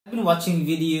I've been watching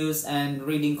videos and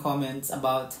reading comments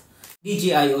about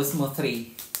DJI Osmo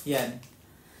 3. Yan.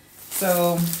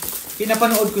 So,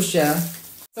 pinapanood ko siya.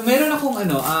 So, meron akong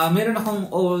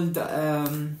old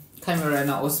camera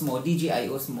na Osmo, DJI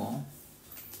Osmo.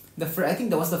 I think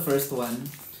that was the first one.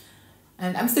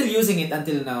 And I'm still using it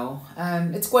until now.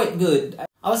 And it's quite good.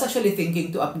 I was actually thinking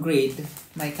to upgrade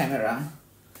my camera.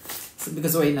 So,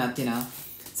 because why not, you know?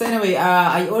 So anyway,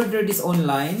 I ordered this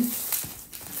online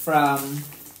from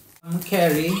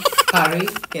Carrie.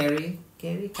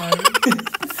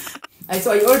 So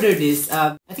I ordered this,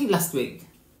 I think last week.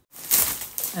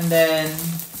 And then,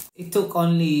 it took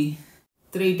only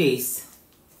 3 days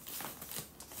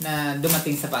na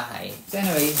dumating sa bahay. So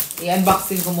anyway,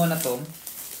 i-unboxing ko muna to.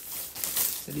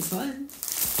 So this one.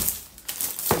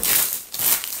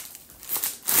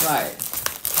 Right.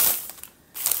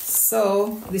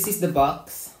 So, this is the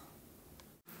box.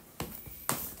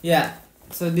 Yeah.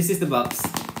 So this is the box.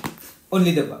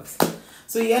 Only the box.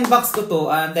 So i-unbox ko to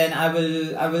and then I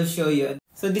will show you.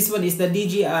 So this one is the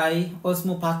DJI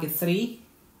Osmo Pocket 3.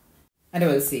 And I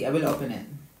will see. I will open it.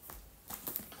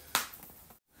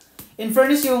 In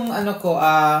fairness yung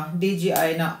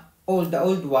DJI na the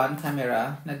old one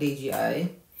camera na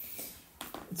DJI.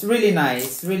 It's really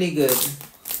nice, really good.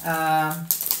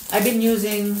 I've been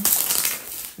using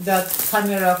that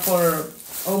camera for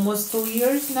almost 2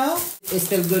 years now.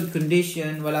 It's still good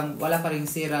condition. Wala pa ring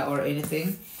sira or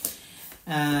anything.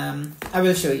 I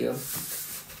will show you.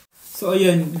 So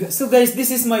ayun. So guys,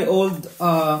 this is my old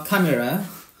camera.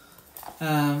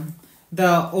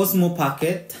 The Osmo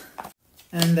Pocket.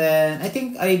 And then I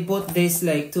think I bought this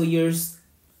like 2 years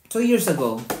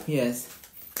ago. Yes.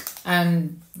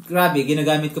 And grabe,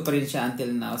 ginagamit ko pa rin siya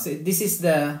until now. So this is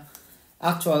the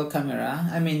actual camera.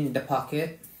 I mean the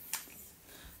Pocket.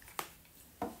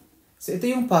 So ito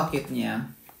yung pocket niya.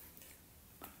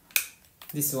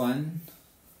 This one.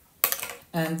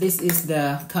 And this is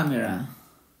the camera.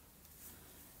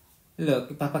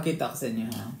 Look, ipapakita ko sa inyo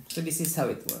ha. So this is how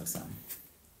it works.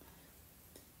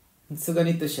 So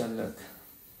ganito siya, look.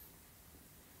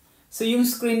 So yung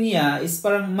screen niya is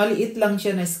parang maliit lang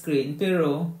siya na screen,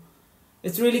 pero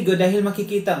it's really good dahil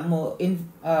makikita mo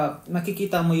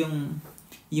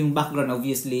yung background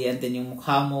obviously, and then yung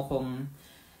mukha mo kung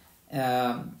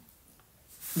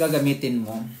gagamitin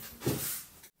mo.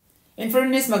 In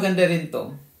fairness, maganda rin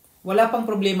to. Wala pang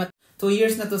problema. 2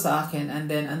 years na to sa akin,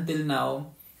 and then until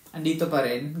now, andito pa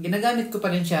rin. Ginagamit ko pa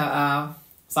rin siya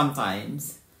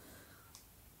sometimes.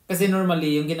 Kasi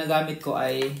normally, yung ginagamit ko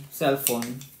ay cellphone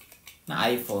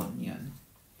na iPhone. Yun.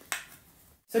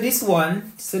 So this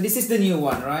is the new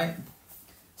one, right?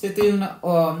 So ito yung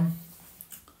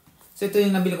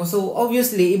nabili ko. So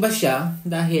obviously, iba siya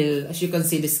dahil as you can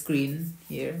see the screen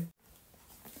here.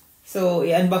 So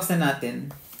i-unbox na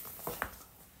natin.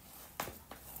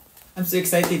 I'm so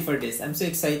excited for this. I'm so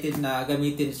excited na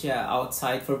gamitin siya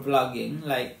outside for vlogging,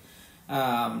 like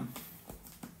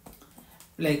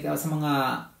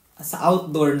sa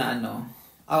outdoor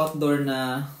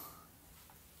na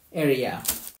area.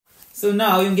 So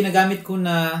now, yung ginagamit ko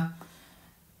na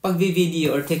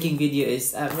pag-video or taking video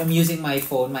is I'm using my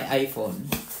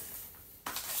iPhone.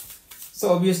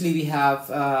 So obviously we have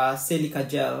silica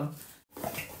gel.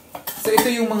 So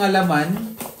ito yung mga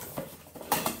laman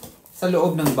sa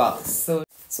loob ng box.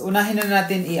 So unahin na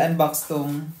natin i-unbox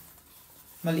tong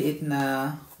maliit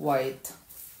na white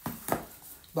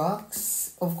box.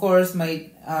 Of course,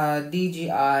 my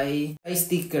DJI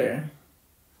sticker.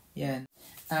 Yan.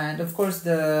 And of course,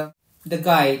 the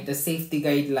guide, the safety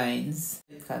guidelines.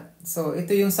 So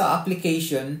ito yung sa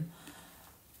application.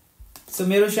 So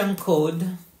meron siyang code,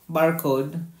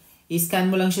 barcode. I-scan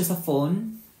mo lang siya sa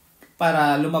phone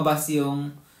para lumabas yung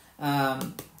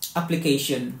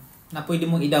application na pwede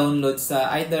mong i-download sa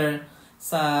either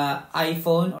sa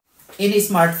iPhone or any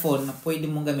smartphone na pwede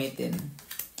mong gamitin.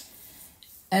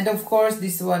 And of course,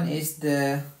 this one is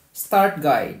the start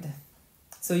guide.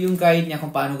 So yung guide niya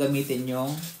kung paano gamitin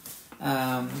yung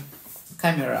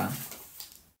camera.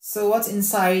 So what's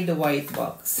inside the white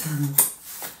box?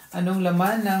 Anong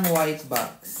laman ng white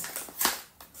box?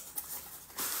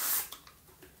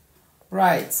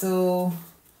 Right, so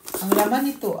ang laman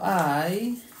nito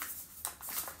ay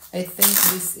I think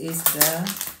this is the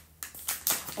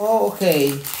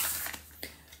okay.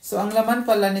 So ang laman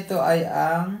pala nito ay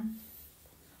ang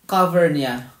cover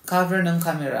niya, cover ng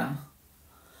camera.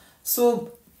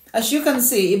 So as you can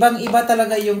see, ibang-iba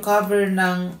talaga yung cover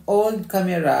ng old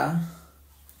camera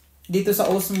dito sa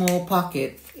Osmo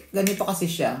Pocket. Ganito kasi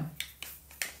siya.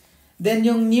 Then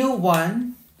yung new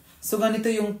one, so ganito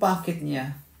yung pocket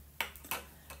niya.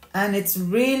 And it's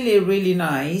really, really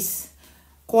nice.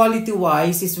 quality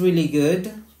wise is really good.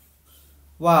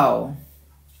 Wow,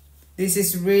 this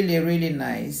is really really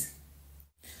nice.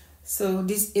 So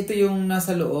ito yung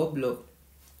nasa loob, look.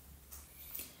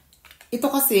 Ito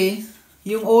kasi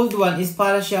yung old one is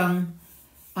para siyang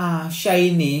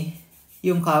shiny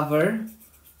yung cover,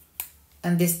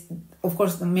 and this of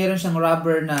course meron siyang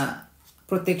rubber na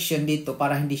protection dito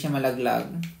para hindi siya malaglag.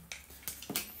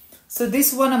 So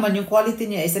this one naman, yung quality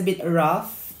niya is a bit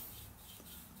rough,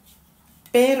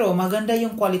 pero maganda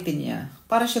yung quality niya.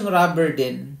 Para siyang rubber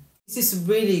din. This is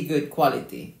really good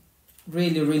quality.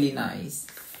 Really, really nice.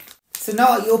 So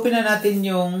now, i-open na natin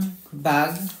yung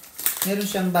bag. Meron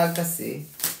siyang bag kasi.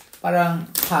 Parang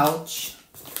pouch.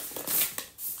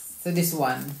 So this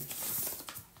one.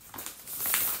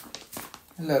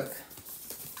 Look.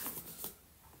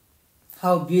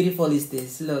 How beautiful is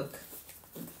this? Look.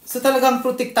 So talagang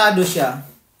protektado siya.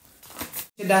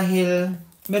 Dahil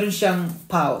meron siyang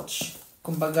pouch.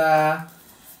 Kumbaga,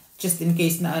 just in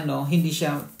case na hindi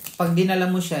siya, pag dinala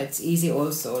mo siya, it's easy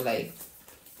also. Like,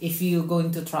 if you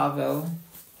going to travel,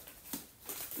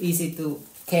 easy to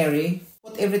carry.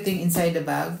 Put everything inside the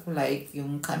bag, like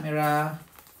yung camera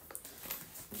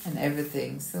and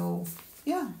everything. So,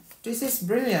 yeah, this is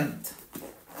brilliant.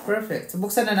 Perfect. So,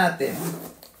 buksan na natin.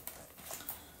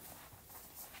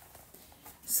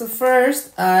 So,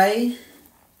 first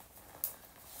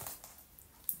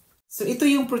so, ito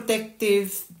yung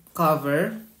protective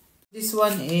cover. This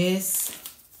one is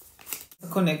a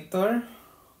connector.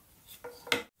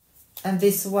 And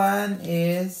this one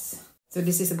is, so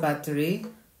this is a battery.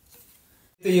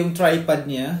 Ito yung tripod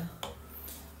niya.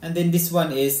 And then this one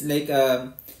is like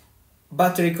a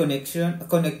battery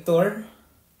connector.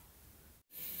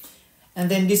 And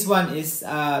then this one is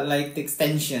like the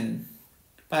extension.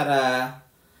 Para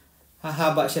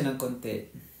hahaba siya ng konti.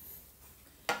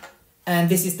 And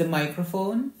this is the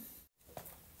microphone.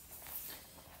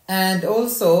 And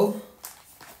also,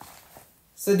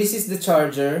 so this is the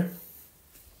charger.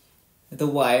 The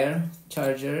wire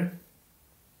charger.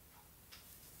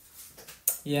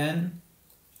 Yan.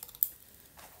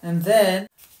 And then,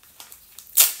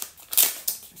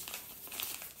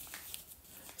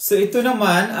 so ito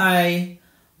naman ay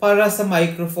para sa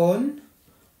microphone.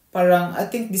 Parang, I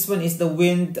think this one is the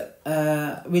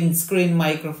windscreen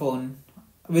microphone.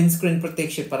 Windscreen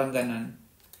protection, parang ganon.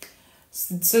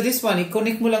 So this one,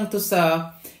 i-connect mo lang to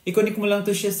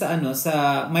siya sa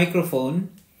sa microphone.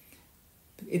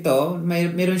 Ito,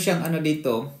 meron siyang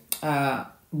dito,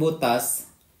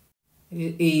 butas.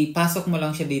 Ipasok mo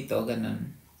lang siya dito,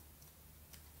 ganon.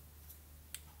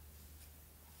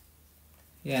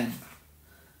 Yan.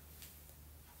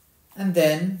 And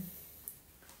then,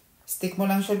 stick mo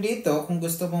lang siya dito kung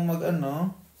gusto mong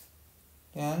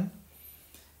yan.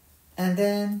 And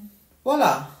then,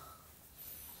 voila!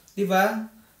 Diba?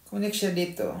 Connect siya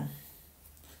dito.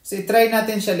 So, i-try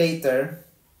natin siya later.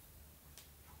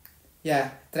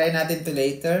 Yeah, try natin to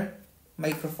later.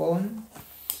 Microphone.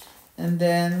 And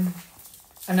then,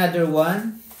 another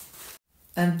one.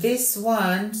 And this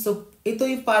one, so, ito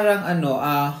yung parang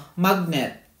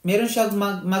magnet. Meron siyang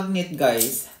magnet,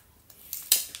 guys.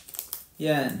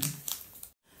 Yan.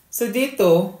 So,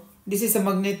 dito, this is a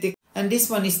magnetic. And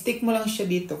this one, stick mo lang siya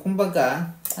dito.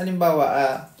 Kumbaga,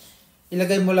 halimbawa,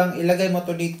 ilagay mo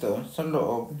to dito sa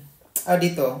loob.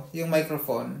 Dito, yung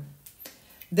microphone.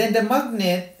 Then the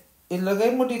magnet,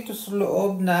 ilagay mo dito sa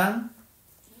loob ng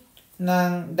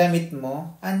damit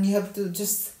mo. And you have to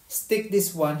just stick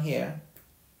this one here.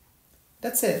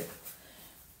 That's it.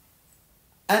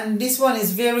 And this one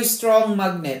is very strong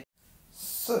magnet.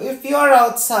 So if you are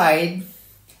outside,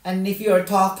 and if you are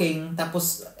talking,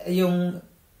 tapos yung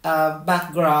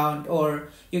background or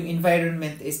yung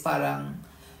environment is parang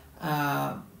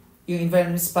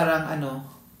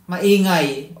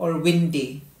maingay or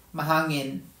windy,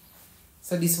 mahangin.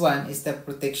 So this one is the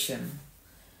protection.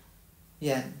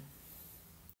 Yan.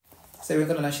 Sabi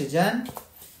ko na lang siya dyan.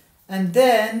 And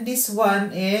then this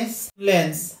one is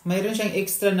lens. Mayroon siyang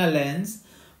extra na lens.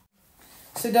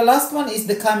 So the last one is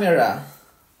the camera.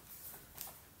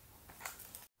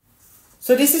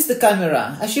 So this is the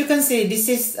camera. As you can see, this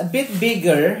is a bit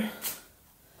bigger.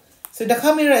 So the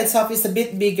camera itself is a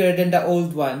bit bigger than the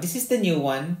old one. This is the new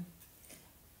one.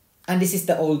 And this is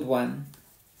the old one.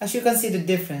 As you can see the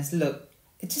difference, look.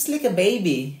 It's just like a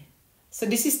baby. So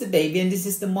this is the baby and this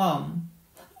is the mom.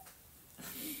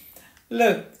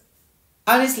 Look.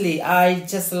 Honestly, I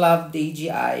just love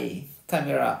DJI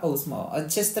camera Osmo.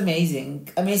 It's just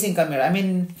amazing. Amazing camera. I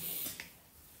mean,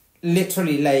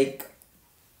 literally like,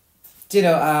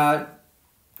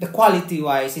 the quality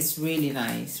wise is really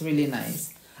nice. Really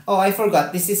nice. Oh, I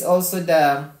forgot. This is also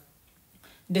the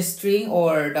the string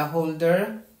or the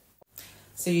holder.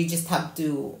 So you just have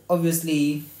to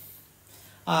obviously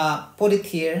put it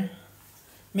here.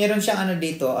 Meron siyang ano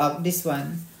dito, this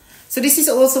one. So this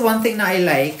is also one thing na I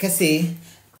like kasi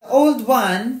the old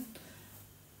one,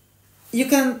 you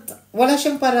can, wala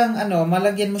siyang parang ano,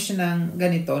 malagyan mo siya ng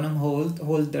ganito, ng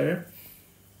holder.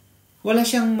 Wala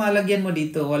siyang malagyan mo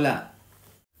dito, wala.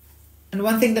 And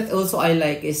one thing that also I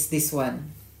like is this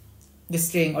one, the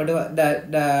string or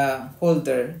the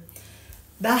holder.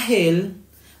 Dahil,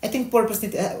 I think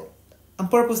ang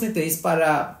purpose nito is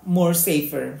para more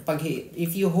safer.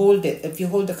 If you hold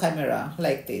the camera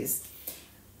like this,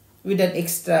 with an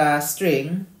extra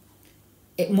string,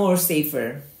 it more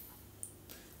safer.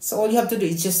 So all you have to do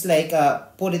is just like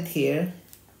put it here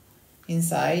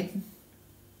inside.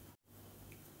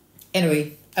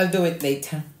 Anyway, I'll do it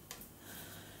later.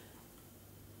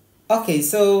 Okay,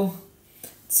 so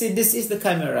see, this is the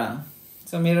camera.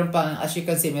 So meron pang, as you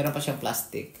can see, meron pa siyang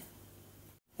plastic.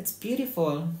 It's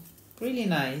beautiful, really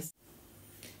nice.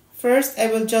 First,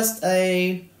 I will just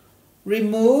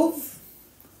remove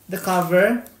the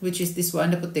cover, which is this one,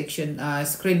 the protection,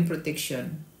 screen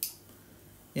protection.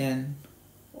 Yan.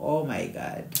 Oh my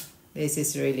god, this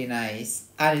is really nice.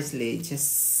 Honestly, it's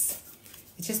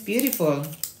just beautiful.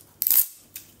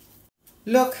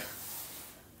 Look.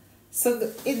 So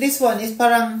this one is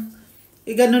parang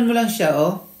iganon mo lang siya,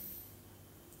 oh.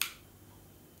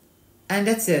 And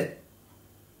that's it.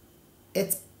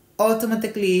 It's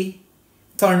automatically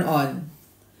turn on.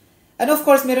 And of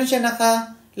course, meron siya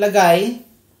nakalagay.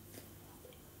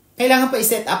 Kailangan pa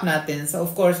i-set up natin. So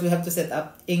of course, we have to set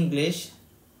up English.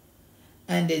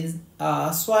 And then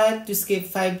swipe to skip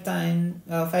 5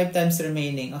 times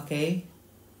remaining, okay?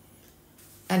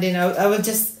 And then I will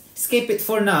just skip it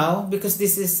for now because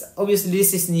this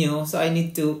is new, so I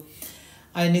need to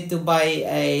buy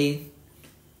a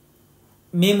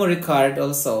memory card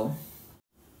also.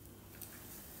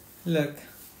 Look.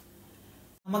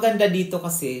 Maganda dito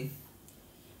kasi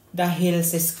dahil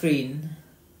sa screen.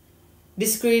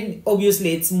 This screen,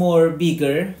 obviously, it's more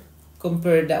bigger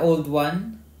compared the old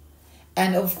one.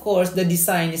 And of course, the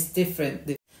design is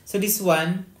different. So this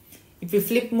one, if you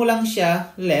flip mo lang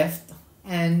siya left,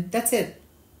 and that's it.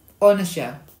 On na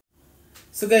siya.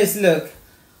 So guys, look.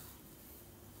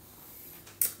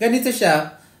 Ganito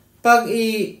siya. Pag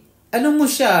ano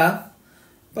mo siya,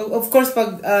 of course,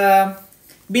 pag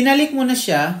binalik mo na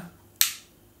siya,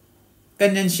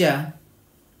 ganyan siya.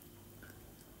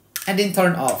 And then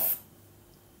turn off.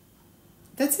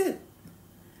 That's it.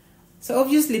 So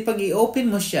obviously, pag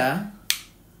i-open mo siya,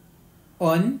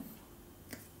 on,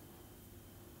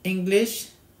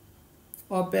 English,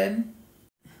 open,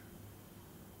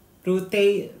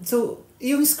 rotate. So,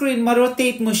 yung screen,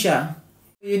 ma-rotate mo siya.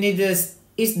 You need a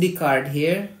SD card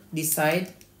here, this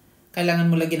side. Kailangan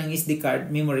mo lagyan ng SD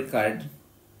card, memory card.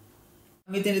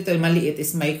 Gamitin ito, maliit,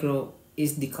 is micro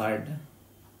SD card.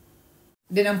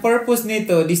 Then, ang purpose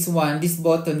nito, this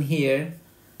button here,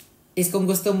 is kung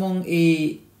gusto mong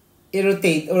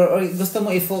i-rotate or gusto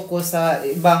mong i-focus sa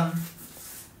ibang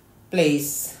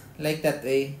place, like that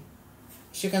way.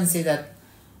 As you can see that,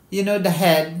 you know, the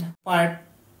head part,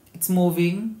 it's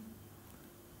moving.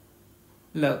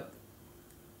 Look.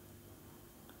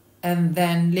 And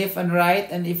then left and right,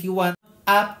 and if you want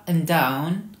up and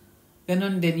down,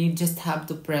 ganun, then you just have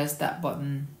to press that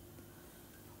button.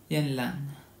 Yan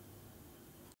lang.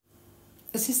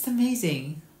 It's just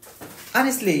amazing.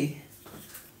 Honestly,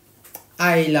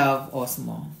 I love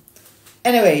Osmo.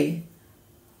 Anyway,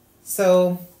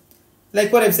 so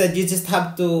like what I've said, you just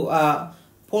have to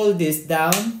pull this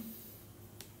down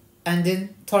and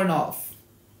then turn off.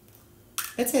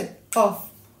 That's it, off.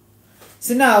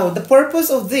 So now the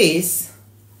purpose of this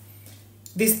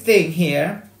thing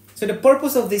here, so the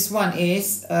purpose of this one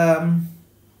is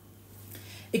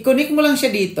i-connect mo lang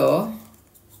siya dito.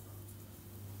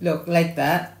 Look, like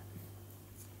that.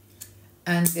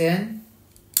 And then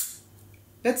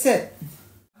that's it.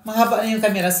 Mahaba na yung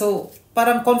camera. So,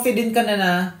 parang confident ka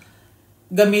na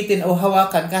gamitin o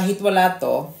hawakan kahit wala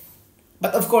to.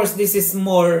 But of course, this is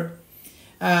more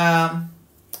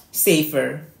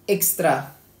safer. Extra.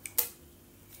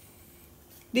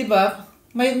 Diba?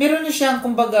 Meron na siyang,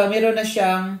 kumbaga, meron na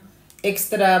siyang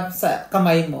extra sa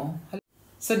kamay mo.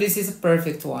 So, this is a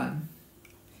perfect one.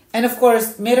 And of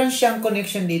course, meron siyang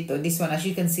connection dito. This one, as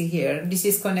you can see here, this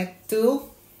is connect to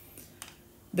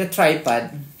the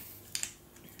tripod.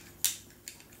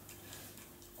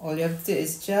 All you have to do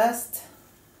is just,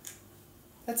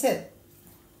 that's it.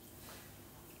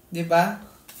 Diba?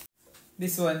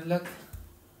 This one, look.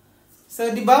 So,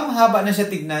 diba mahaba na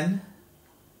siya tignan?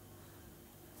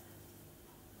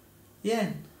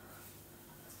 Yan.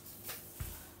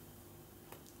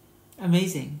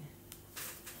 Amazing.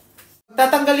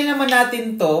 Tatanggalin naman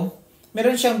natin to.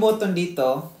 Meron siyang button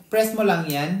dito. Press mo lang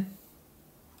yan.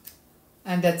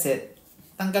 And that's it.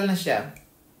 Tanggal na siya.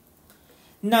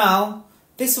 Now,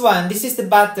 this is the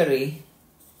battery.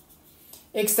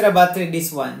 Extra battery,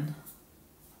 this one.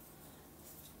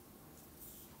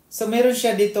 So, meron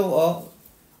siya dito, oh.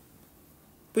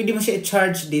 Pwede mo siya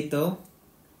i-charge dito.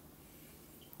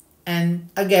 And,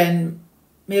 again,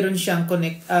 meron siyang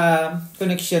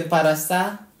connection para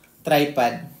sa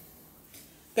tripod.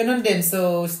 Ganun din.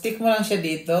 So, stick mo lang siya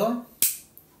dito.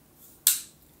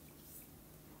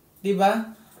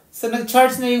 Diba? So,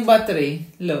 nag-charge na yung battery.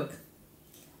 Look.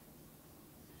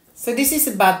 So, this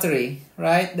is a battery,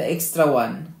 right? The extra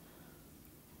one.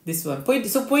 This one.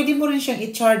 So, pwede mo rin siyang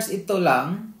i-charge ito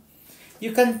lang.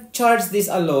 You can charge this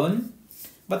alone.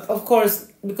 But, of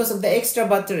course, because of the extra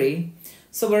battery,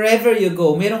 so wherever you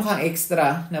go, meron kang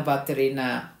extra na battery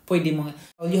na pwede mo.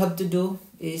 All you have to do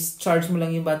is charge mo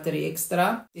lang yung battery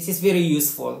extra. This is very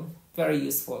useful. Very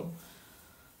useful.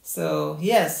 So,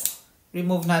 yes.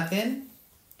 Remove natin.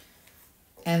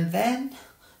 And then,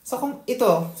 so kung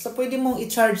ito, so pwede mong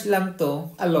i-charge lang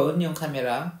to alone, yung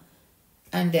camera.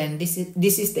 And then, this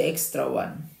is the extra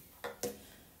one.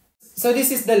 So,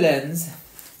 this is the lens.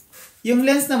 Yung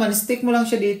lens naman, stick mo lang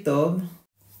siya dito.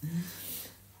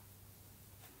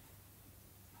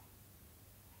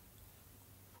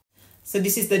 So,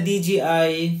 this is the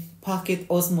DJI Pocket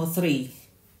Osmo 3.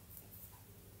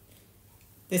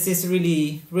 This is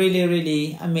really, really,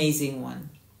 really amazing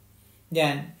one.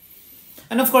 Yan.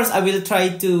 And of course, I will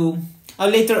try to,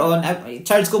 later on,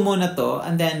 charge ko muna to.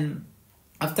 And then,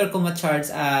 after ko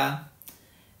ma-charge,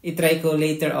 i-try ko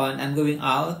later on. I'm going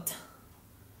out.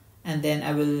 And then,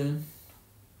 I will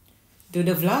do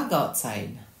the vlog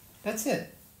outside. That's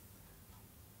it.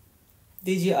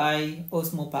 DJI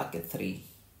Osmo Pocket 3.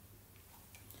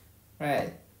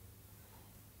 Right.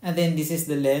 And then this is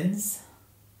the lens.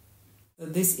 So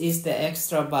this is the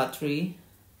extra battery.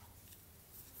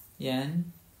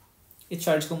 Yan.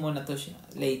 I-charge ko muna to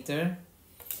later.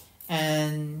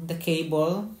 And the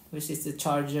cable, which is the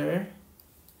charger.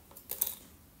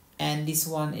 And this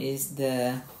one is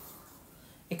the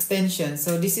extension.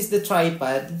 So this is the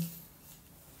tripod.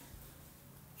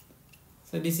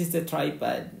 So this is the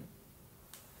tripod.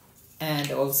 And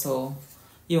also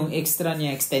yung extra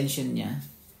niya, extension niya.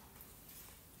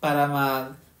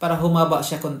 Para humaba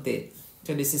siya konti.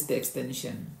 So this is the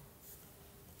extension.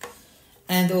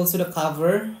 And also the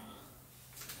cover.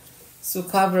 So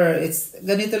cover, it's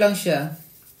ganito lang siya.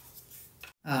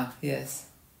 Yes.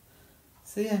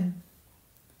 So yan.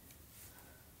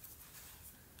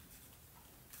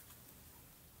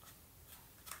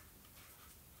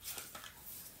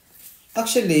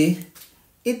 Actually,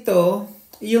 ito,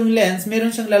 yung lens,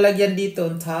 meron siyang lalagyan dito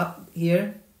on top,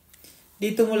 here.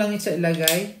 Dito mo lang siya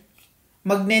ilagay.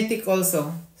 Magnetic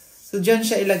also. So, dyan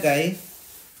siya ilagay.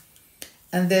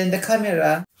 And then, the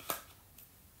camera.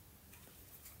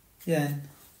 Yan.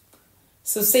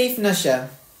 So, safe na siya.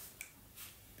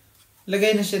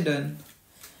 Lagay na siya dun.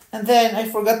 And then, I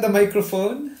forgot the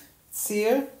microphone. It's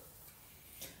here.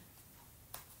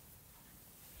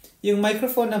 Yung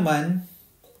microphone naman,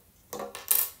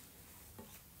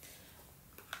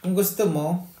 kung gusto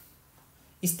mo,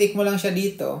 i-stick mo lang siya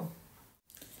dito.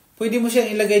 Pwede mo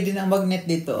siyang ilagay din ang magnet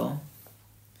dito.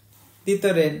 Dito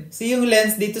rin. So, yung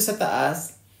lens dito sa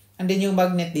taas, and then yung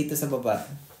magnet dito sa baba.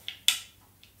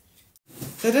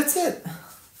 So, that's it.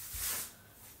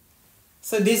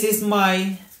 So, this is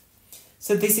my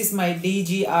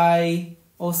DJI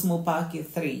Osmo Pocket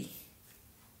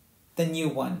 3. The new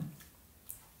one.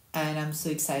 And I'm so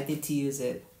excited to use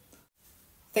it.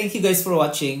 Thank you guys for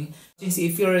watching.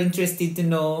 If you're interested to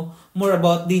know more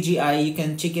about DJI, you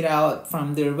can check it out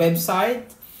from their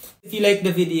website. If you like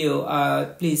the video,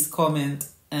 please comment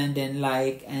and then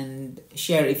like and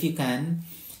share if you can.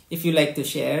 If you like to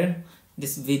share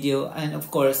this video, and of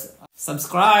course,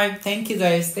 subscribe. Thank you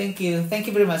guys. Thank you.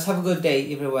 Thank you very much. Have a good day,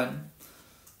 everyone.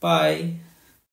 Bye.